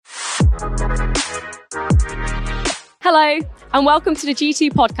Hello, and welcome to the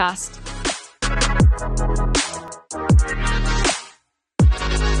G2 podcast.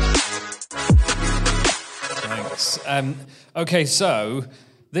 Thanks. Okay, so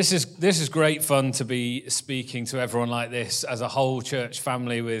this is great fun to be speaking to everyone like this as a whole church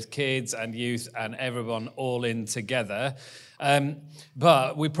family with kids and youth and everyone all in together.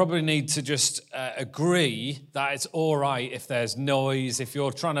 But we probably need to just agree that it's all right if there's noise. If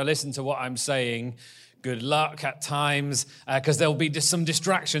you're trying to listen to what I'm saying, good luck at times, because there'll be just some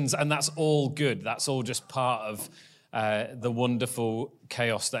distractions, and that's all good. That's all just part of the wonderful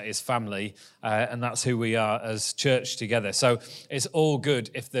chaos that is family, and that's who we are as church together. So it's all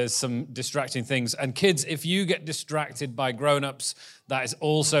good if there's some distracting things. And kids, if you get distracted by grown-ups, that is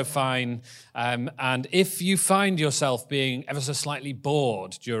also fine. And if you find yourself being ever so slightly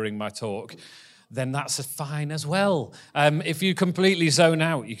bored during my talk, then that's fine as well. If you completely zone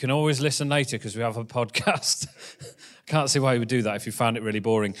out, you can always listen later because we have a podcast. Can't see why you would do that if you found it really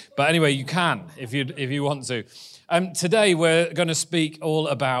boring. But anyway, you can if you want to. Today we're going to speak all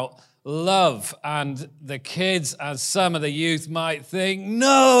about love, and the kids, as some of the youth might think,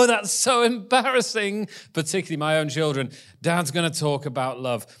 no, that's so embarrassing, particularly my own children. Dad's going to talk about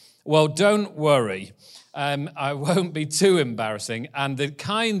love. Well, don't worry. I won't be too embarrassing, and the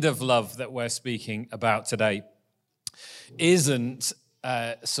kind of love that we're speaking about today isn't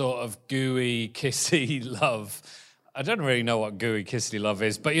sort of gooey, kissy love. I don't really know what gooey, kissy love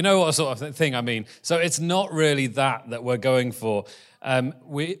is, but you know what sort of thing I mean. So it's not really that we're going for.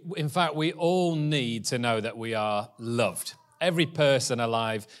 In fact, we all need to know that we are loved. Every person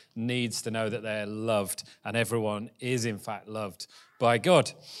alive needs to know that they're loved, and everyone is in fact loved by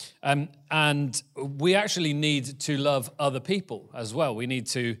God. And we actually need to love other people as well.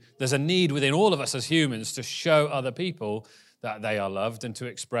 There's a need within all of us as humans to show other people that they are loved and to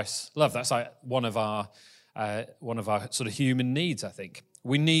express love. That's like one of our sort of human needs, I think.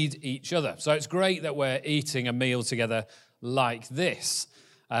 We need each other. So it's great that we're eating a meal together like this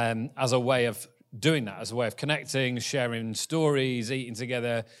as a way of doing that, as a way of connecting, sharing stories, eating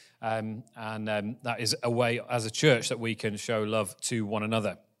together, and that is a way as a church that we can show love to one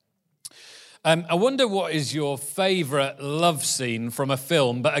another. I wonder what is your favourite love scene from a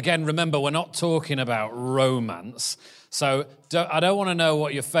film, but again, remember, we're not talking about romance, so I don't want to know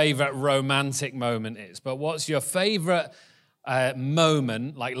what your favourite romantic moment is, but what's your favourite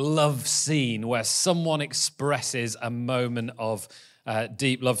moment, like love scene, where someone expresses a moment of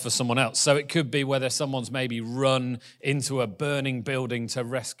deep love for someone else. So it could be whether someone's maybe run into a burning building to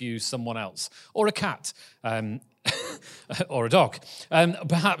rescue someone else, or a cat, or a dog.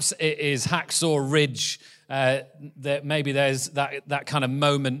 Perhaps it is Hacksaw Ridge. That maybe there's that kind of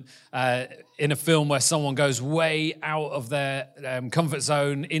moment in a film where someone goes way out of their comfort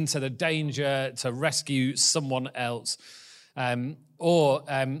zone into the danger to rescue someone else. Or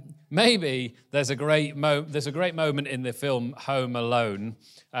maybe there's a great moment in the film Home Alone.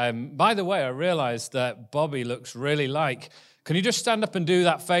 By the way, I realized that Bobby looks really like... Can you just stand up and do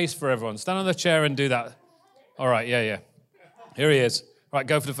that face for everyone? Stand on the chair and do that. All right, yeah. Here he is. Right,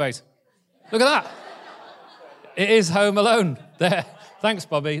 go for the face. Look at that. It is Home Alone. There. Thanks,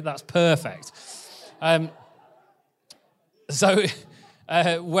 Bobby. That's perfect. When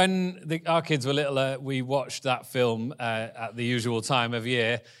our kids were little, we watched that film at the usual time of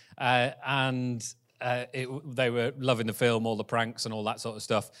year, and they were loving the film, all the pranks and all that sort of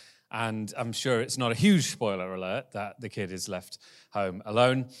stuff. And I'm sure it's not a huge spoiler alert that the kid is left home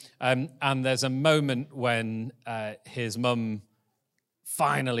alone. And there's a moment when his mum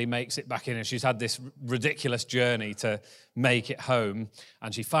finally makes it back in, and she's had this ridiculous journey to make it home,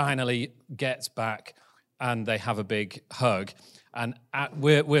 and she finally gets back, and they have a big hug. And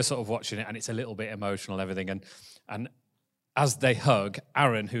we're sort of watching it, and it's a little bit emotional, everything. And as they hug,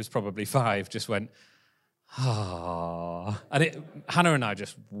 Aaron, who's probably 5, just went, ah. And Hannah and I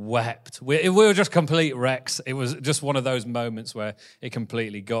just wept. We were just complete wrecks. It was just one of those moments where it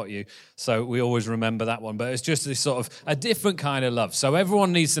completely got you. So we always remember that one. But it's just this sort of a different kind of love. So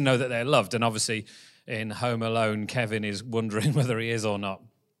everyone needs to know that they're loved. And obviously in Home Alone, Kevin is wondering whether he is or not.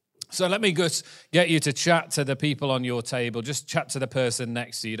 So let me just get you to chat to the people on your table. Just chat to the person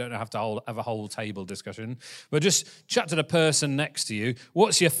next to you. You don't have to have a whole table discussion. But just chat to the person next to you.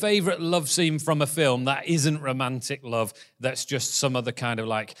 What's your favourite love scene from a film that isn't romantic love, that's just some other kind of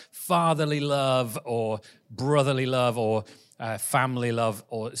like fatherly love or brotherly love or family love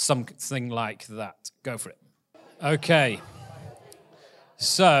or something like that? Go for it. Okay.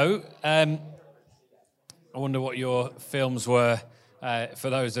 So I wonder what your films were. For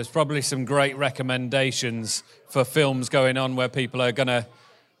those, there's probably some great recommendations for films going on where people are going to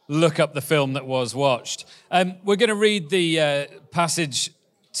look up the film that was watched. We're going to read the passage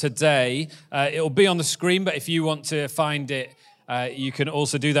today. It'll be on the screen, but if you want to find it, you can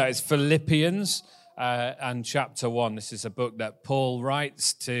also do that. It's Philippians and chapter 1. This is a book that Paul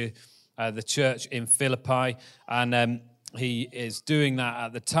writes to the church in Philippi, and he is doing that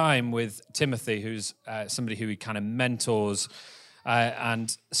at the time with Timothy, who's somebody who he kind of mentors.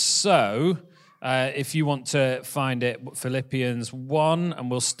 And so, if you want to find it, Philippians 1,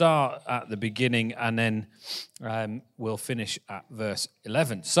 and we'll start at the beginning, and then we'll finish at verse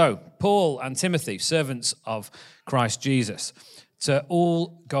 11. So, Paul and Timothy, servants of Christ Jesus, to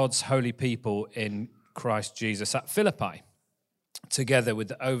all God's holy people in Christ Jesus at Philippi, together with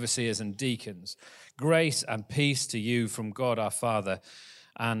the overseers and deacons, grace and peace to you from God our Father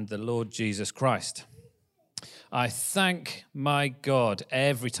and the Lord Jesus Christ. I thank my God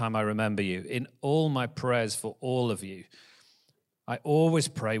every time I remember you in all my prayers for all of you. I always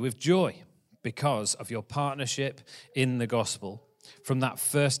pray with joy because of your partnership in the gospel from that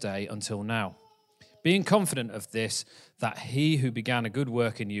first day until now. Being confident of this, that he who began a good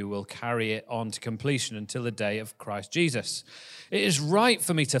work in you will carry it on to completion until the day of Christ Jesus. It is right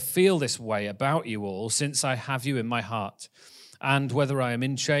for me to feel this way about you all, since I have you in my heart. And whether I am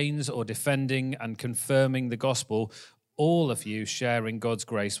in chains or defending and confirming the gospel, all of you share in God's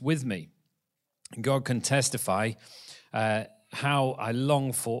grace with me. God can testify how I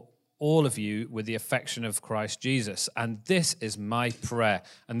long for all of you with the affection of Christ Jesus. And this is my prayer.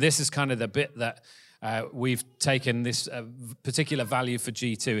 And this is kind of the bit that we've taken this particular value for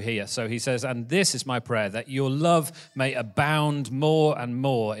G2 here. So he says, and this is my prayer, that your love may abound more and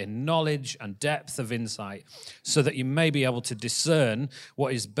more in knowledge and depth of insight, so that you may be able to discern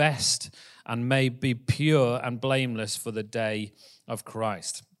what is best and may be pure and blameless for the day of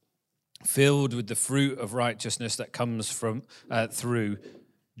Christ, filled with the fruit of righteousness that comes from through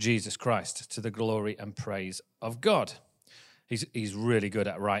Jesus Christ, to the glory and praise of God. He's really good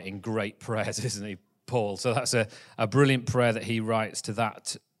at writing great prayers, isn't he, Paul? So that's a brilliant prayer that he writes to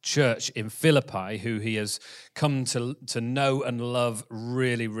that church in Philippi, who he has come to know and love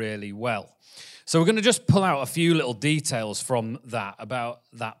really, really well. So we're going to just pull out a few little details from that, about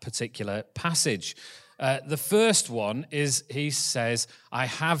that particular passage. The first one is, he says, I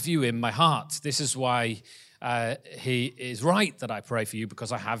have you in my heart. This is why he is right that I pray for you,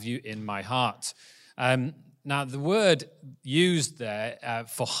 because I have you in my heart. Now, the word used there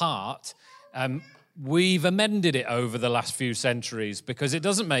for heart, we've amended it over the last few centuries because it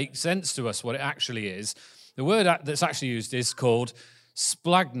doesn't make sense to us what it actually is. The word that's actually used is called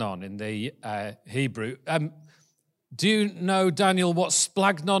splagnon in the Hebrew. Do you know, Daniel, what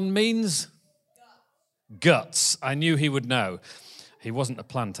splagnon means? Guts. I knew he would know. He wasn't a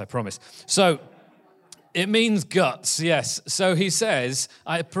plant, I promise. So it means guts, yes. So he says,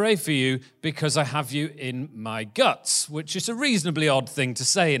 I pray for you because I have you in my guts, which is a reasonably odd thing to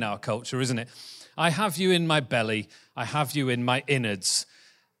say in our culture, isn't it? I have you in my belly. I have you in my innards.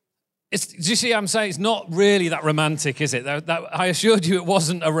 Do you see what I'm saying? It's not really that romantic, is it? I assured you it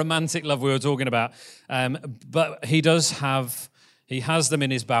wasn't a romantic love we were talking about. But he has them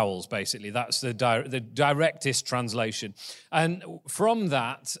in his bowels, basically. That's the directest translation. And from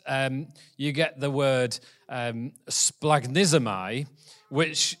that, you get the word splagnismai,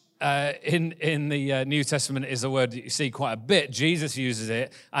 which in the New Testament is a word that you see quite a bit. Jesus uses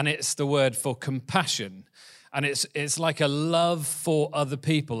it, and it's the word for compassion. And it's like a love for other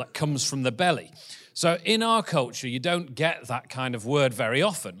people that comes from the belly. So in our culture, you don't get that kind of word very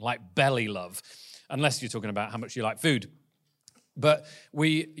often, like belly love, unless you're talking about how much you like food. But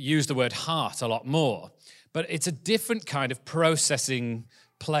we use the word heart a lot more. But it's a different kind of processing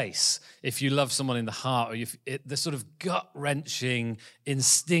place if you love someone in the heart, or the sort of gut-wrenching,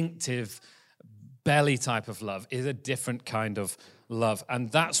 instinctive, belly type of love is a different kind of love. And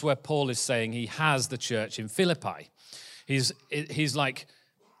that's where Paul is saying he has the church in Philippi. He's like,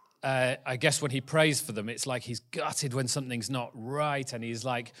 I guess when he prays for them, it's like he's gutted when something's not right, and he's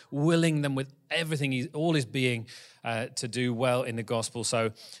like willing them with everything, all his being, to do well in the gospel.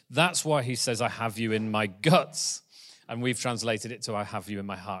 So that's why he says, I have you in my guts. And we've translated it to I have you in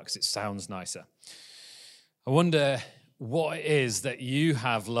my heart because it sounds nicer. I wonder what it is that you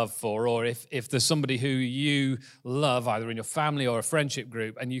have love for, or if there's somebody who you love, either in your family or a friendship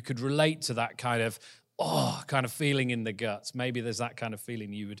group, and you could relate to that kind of feeling in the guts. Maybe there's that kind of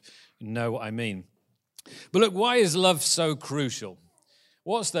feeling, you would know what I mean. But look, why is love so crucial?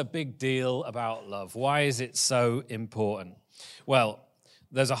 What's the big deal about love? Why is it so important? Well,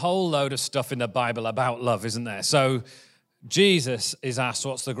 there's a whole load of stuff in the Bible about love, isn't there? So Jesus is asked,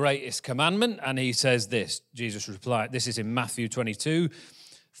 what's the greatest commandment? And he says this. Jesus replied, this is in Matthew 22,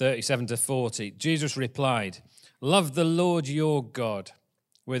 37 to 40. Jesus replied, "Love the Lord your God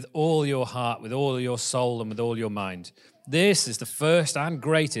with all your heart, with all your soul, and with all your mind. This is the first and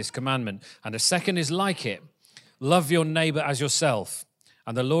greatest commandment, and the second is like it. Love your neighbor as yourself.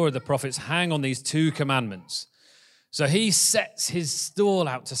 And the law of the prophets hang on these two commandments." So he sets his stall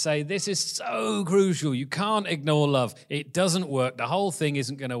out to say, this is so crucial. You can't ignore love. It doesn't work. The whole thing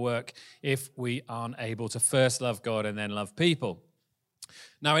isn't going to work if we aren't able to first love God and then love people.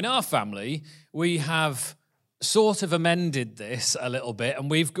 Now, in our family, we have sort of amended this a little bit,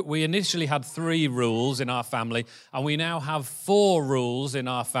 and we initially had 3 rules in our family, and we now have 4 rules in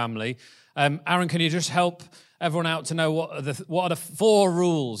our family. Aaron, can you just help everyone out to know what are the 4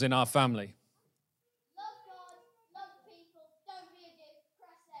 rules in our family?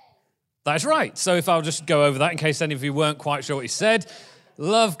 That's right. So if I'll just go over that in case any of you weren't quite sure what he said.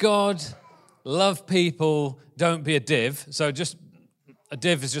 Love God, love people, don't be a div. So just a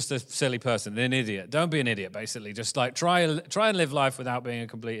div is just a silly person, an idiot. Don't be an idiot, basically. Just like try and live life without being a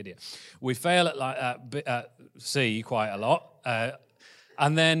complete idiot. We fail at C quite a lot.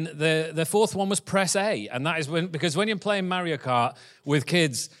 And then the 4th one was press A, and that is because when you're playing Mario Kart with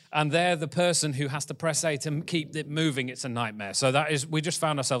kids and they're the person who has to press A to keep it moving, it's a nightmare. So we just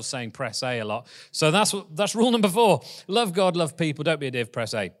found ourselves saying press A a lot. So that's rule number 4. Love God, love people, don't be a div,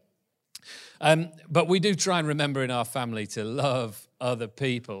 press A. But we do try and remember in our family to love other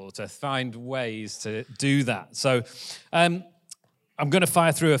people, to find ways to do that. So I'm going to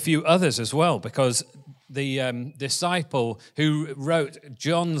fire through a few others as well, because the disciple who wrote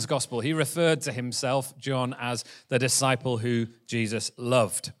John's gospel, he referred to himself, John, as the disciple who Jesus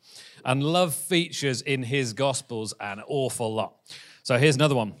loved. And love features in his gospels an awful lot. So here's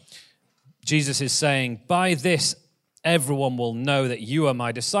another one. Jesus is saying, "By this, everyone will know that you are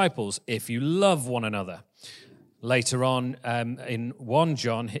my disciples if you love one another." Later on in 1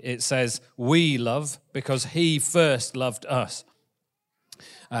 John, it says, "We love because he first loved us."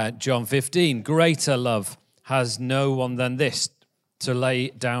 John 15, "Greater love has no one than this, to lay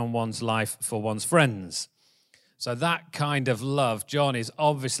down one's life for one's friends." So that kind of love, John is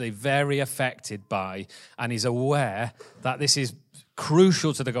obviously very affected by, and he's aware that this is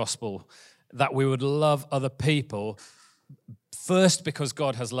crucial to the gospel, that we would love other people first because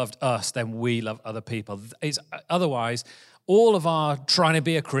God has loved us, then we love other people. Otherwise, all of our trying to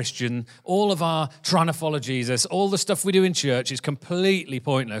be a Christian, all of our trying to follow Jesus, all the stuff we do in church is completely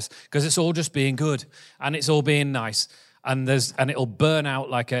pointless because it's all just being good and it's all being nice and it'll burn out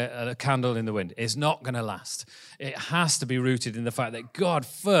like a candle in the wind. It's not going to last. It has to be rooted in the fact that God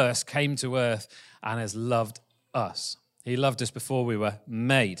first came to earth and has loved us. He loved us before we were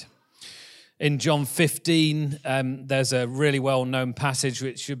made. In John 15, there's a really well-known passage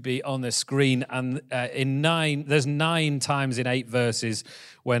which should be on the screen, and there's 9 times in 8 verses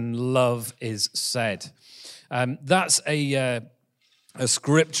when love is said. That's a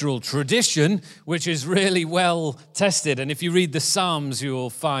scriptural tradition which is really well tested, and if you read the Psalms, you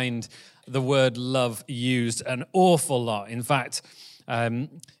will find the word love used an awful lot. In fact,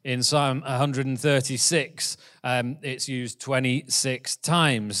 in Psalm 136, it's used 26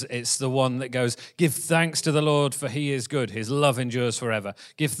 times. It's the one that goes, "Give thanks to the Lord, for he is good. His love endures forever.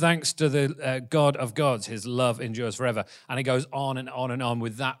 Give thanks to the God of gods. His love endures forever." And it goes on and on and on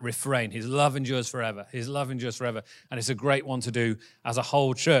with that refrain. His love endures forever. His love endures forever. And it's a great one to do as a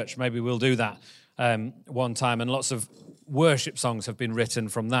whole church. Maybe we'll do that one time. And lots of worship songs have been written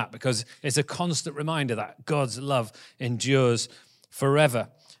from that because it's a constant reminder that God's love endures forever.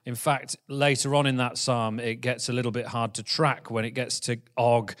 In fact, later on in that psalm, it gets a little bit hard to track when it gets to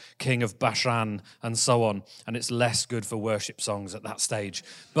Og, king of Bashan, and so on, and it's less good for worship songs at that stage.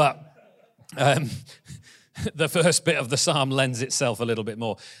 But the first bit of the psalm lends itself a little bit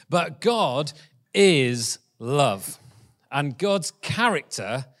more. But God is love, and God's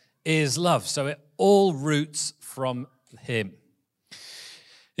character is love, so it all roots from him.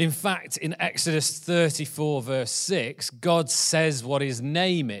 In fact, in Exodus 34, verse 6, God says what his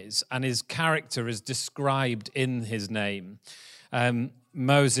name is, and his character is described in his name.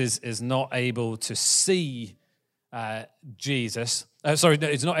 Moses is not able to see Jesus.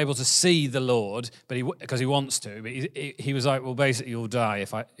 He's not able to see the Lord, because he wants to. But he was like, "Well, basically, you'll die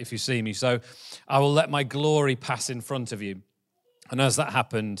if you see me. So I will let my glory pass in front of you." And as that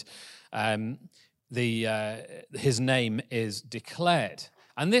happened, his name is declared.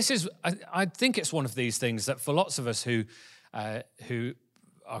 And this is, I think it's one of these things that for lots of us who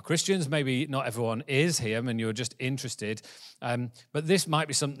are Christians, maybe not everyone is here, and you're just interested, but this might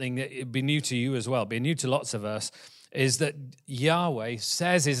be something that would be new to you as well, be new to lots of us, is that Yahweh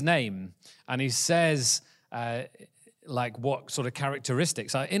says his name, and he says like what sort of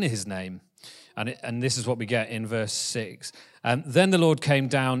characteristics are in his name. And this is what we get in verse 6. Then the Lord came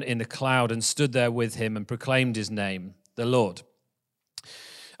down in a cloud and stood there with him and proclaimed his name, the Lord.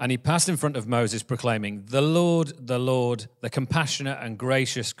 And he passed in front of Moses, proclaiming, the Lord, the compassionate and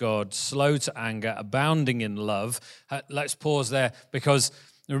gracious God, slow to anger, abounding in love. Let's pause there, because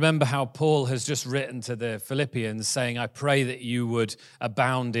remember how Paul has just written to the Philippians saying, I pray that you would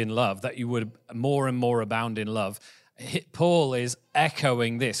abound in love, that you would more and more abound in love. Paul is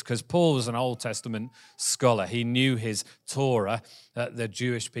echoing this because Paul was an Old Testament scholar. He knew his Torah that the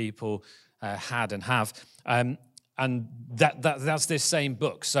Jewish people had and have. And that's this same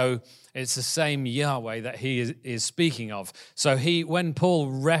book. So it's the same Yahweh that he is speaking of. So when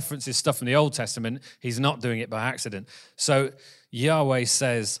Paul references stuff from the Old Testament, he's not doing it by accident. So Yahweh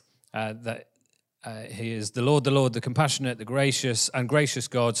says that he is the Lord, the compassionate, the gracious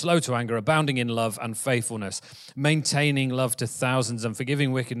God, slow to anger, abounding in love and faithfulness, maintaining love to thousands and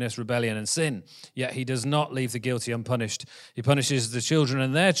forgiving wickedness, rebellion, and sin. Yet he does not leave the guilty unpunished. He punishes the children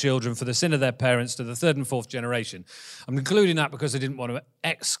and their children for the sin of their parents to the third and fourth generation. I'm including that because I didn't want to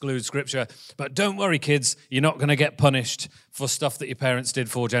exclude Scripture. But don't worry, kids, you're not going to get punished for stuff that your parents did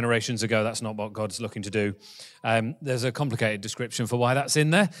 4 generations ago. That's not what God's looking to do. There's a complicated description for why that's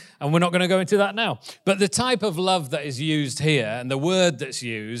in there, and we're not going to go into that now. But the type of love that is used here, and the word that's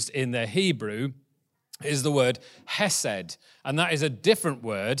used in the Hebrew, is the word hesed. And that is a different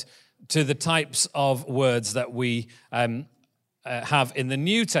word to the types of words that we have in the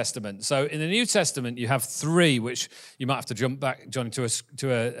New Testament. So in the New Testament, you have 3, which you might have to jump back, Johnny, to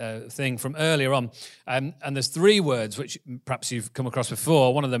a thing from earlier on. And there's 3 words which perhaps you've come across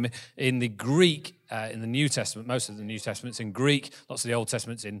before. One of them in the Greek, in the New Testament, most of the New Testament's in Greek, lots of the Old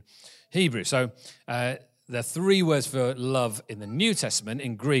Testament's in Hebrew. So the 3 words for love in the New Testament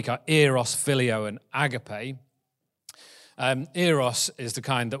in Greek are eros, phileo, and agape. Eros is the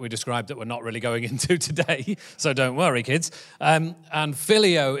kind that we described that we're not really going into today, so don't worry, kids. And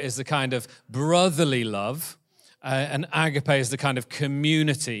phileo is the kind of brotherly love, and agape is the kind of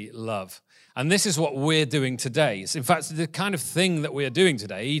community love. And this is what we're doing today. In fact, the kind of thing that we're doing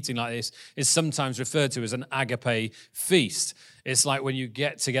today, eating like this, is sometimes referred to as an agape feast. It's like when you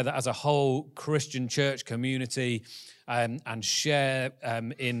get together as a whole Christian church community and share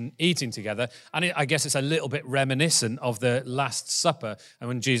in eating together. And I guess it's a little bit reminiscent of the Last Supper. And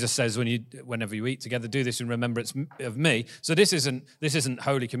when Jesus says, whenever you eat together, do this in remembrance of me. So this isn't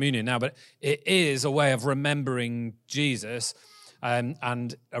Holy Communion now, but it is a way of remembering Jesus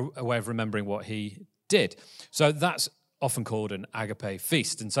and a way of remembering what he did. So that's often called an agape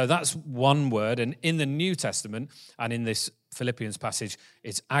feast. And so that's one word. And in the New Testament and in this Philippians passage,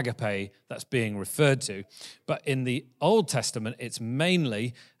 it's agape that's being referred to. But in the Old Testament, it's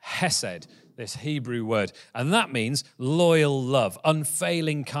mainly hesed, this Hebrew word. And that means loyal love,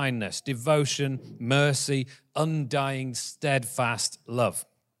 unfailing kindness, devotion, mercy, undying, steadfast love.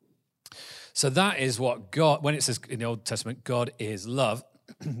 So that is what God, when it says in the Old Testament, God is love,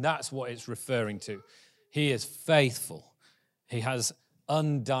 that's what it's referring to. He is faithful. He has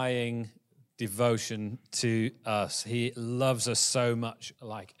undying devotion to us. He loves us so much,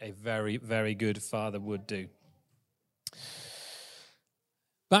 like a very, very good father would do.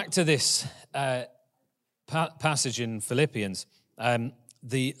 Back to this passage in Philippians.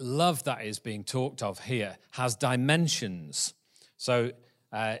 The love that is being talked of here has dimensions. So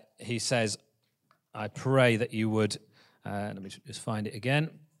he says, I pray that you would, let me just find it again,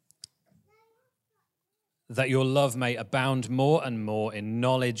 that your love may abound more and more in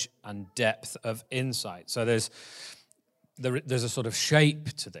knowledge and depth of insight. So there's a sort of shape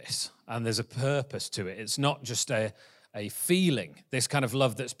to this, and there's a purpose to it. It's not just a feeling. This kind of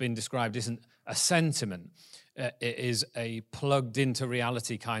love that's been described isn't a sentiment. It is a plugged into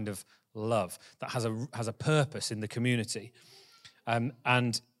reality kind of love that has a purpose in the community.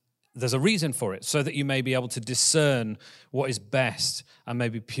 And there's a reason for it, so that you may be able to discern what is best and may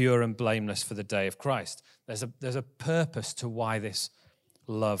be pure and blameless for the day of Christ. There's a purpose to why this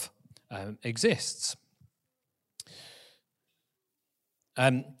love exists.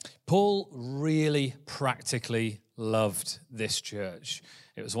 Paul really practically loved this church.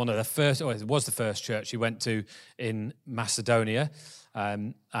 It was it was the first church he went to in Macedonia,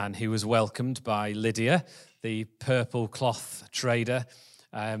 and he was welcomed by Lydia, the purple cloth trader.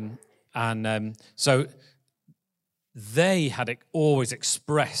 So they had always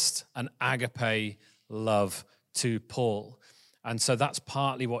expressed an agape love to Paul. And so that's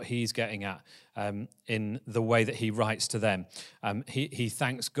partly what he's getting at in the way that he writes to them. He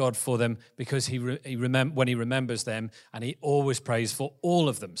thanks God for them because when he remembers them, and he always prays for all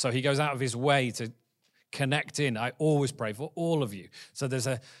of them. So he goes out of his way to connect in. I always pray for all of you. So there's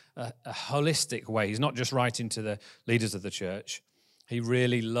a holistic way. He's not just writing to the leaders of the church. He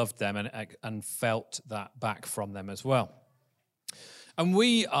really loved them and felt that back from them as well. And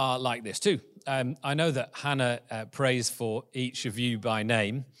we are like this too. I know that Hannah prays for each of you by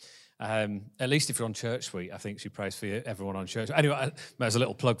name. At least if you're on Church Suite, I think she prays for you, everyone on Church. Anyway, there's a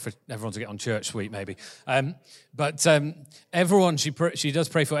little plug for everyone to get on Church Suite, maybe. But everyone, she does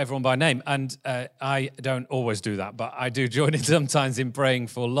pray for everyone by name, and I don't always do that, but I do join in sometimes in praying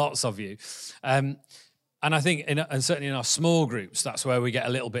for lots of you. And I think, and certainly in our small groups, that's where we get a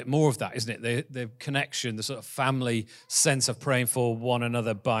little bit more of that, isn't it? The connection, the sort of family sense of praying for one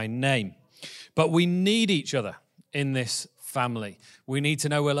another by name. But we need each other in this family. We need to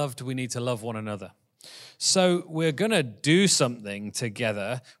know we're loved. We need to love one another. So we're going to do something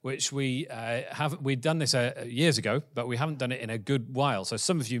together, which we've done this years ago, but we haven't done it in a good while. So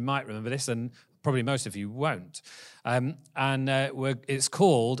some of you might remember this, and probably most of you won't. It's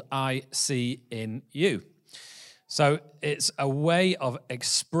called I See in You. So it's a way of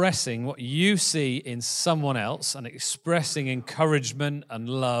expressing what you see in someone else and expressing encouragement and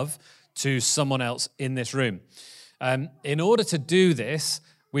love to someone else in this room. In order to do this,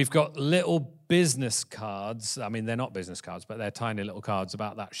 we've got little business cards. I mean, they're not business cards, but they're tiny little cards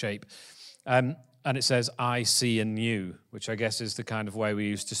about that shape. And it says, I see in you, which I guess is the kind of way we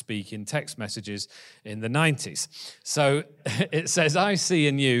used to speak in text messages in the 90s. So it says, I see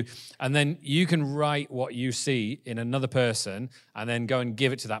in you, and then you can write what you see in another person and then go and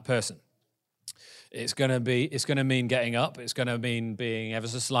give it to that person. It's going to mean getting up. It's going to mean being ever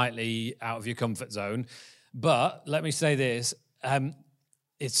so slightly out of your comfort zone. But let me say this,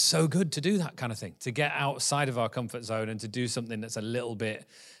 it's so good to do that kind of thing, to get outside of our comfort zone and to do something that's a little bit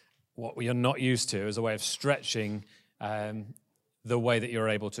what we are not used to as a way of stretching the way that you're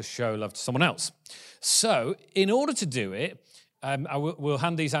able to show love to someone else. So in order to do it, we'll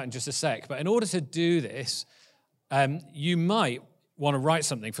hand these out in just a sec, but in order to do this, you might want to write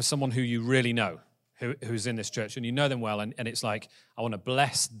something for someone who you really know, who's in this church, and you know them well, and it's like, I want to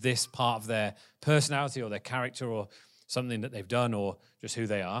bless this part of their personality or their character or something that they've done or just who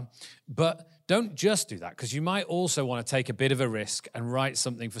they are. But don't just do that, because you might also want to take a bit of a risk and write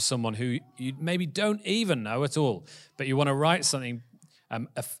something for someone who you maybe don't even know at all, but you want to write something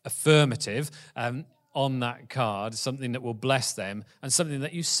affirmative on that card, something that will bless them and something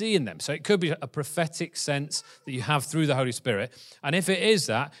that you see in them. So it could be a prophetic sense that you have through the Holy Spirit. And if it is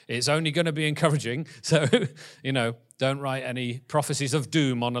that, it's only going to be encouraging. So, don't write any prophecies of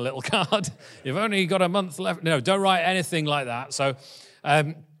doom on a little card. You've only got a month left. No, don't write anything like that. So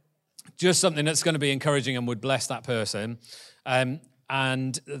just something that's going to be encouraging and would bless that person.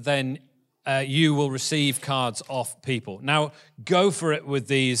 And then you will receive cards off people. Now, go for it with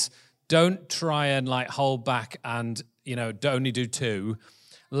these. Don't try and hold back and, only do 2.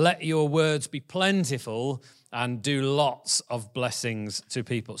 Let your words be plentiful and do lots of blessings to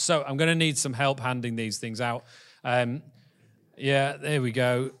people. So I'm going to need some help handing these things out. There we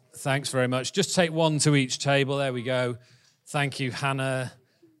go. Thanks very much. Just take one to each table. There we go. Thank you, Hannah.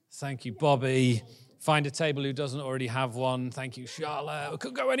 Thank you, Bobby. Find a table who doesn't already have one. Thank you, Charlotte. We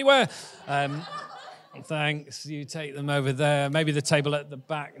could go anywhere. Thanks. You take them over there. Maybe the table at the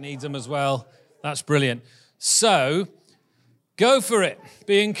back needs them as well. That's brilliant. So, go for it.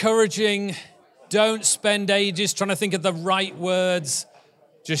 Be encouraging. Don't spend ages trying to think of the right words.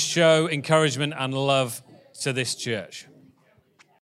 Just show encouragement and love to this church.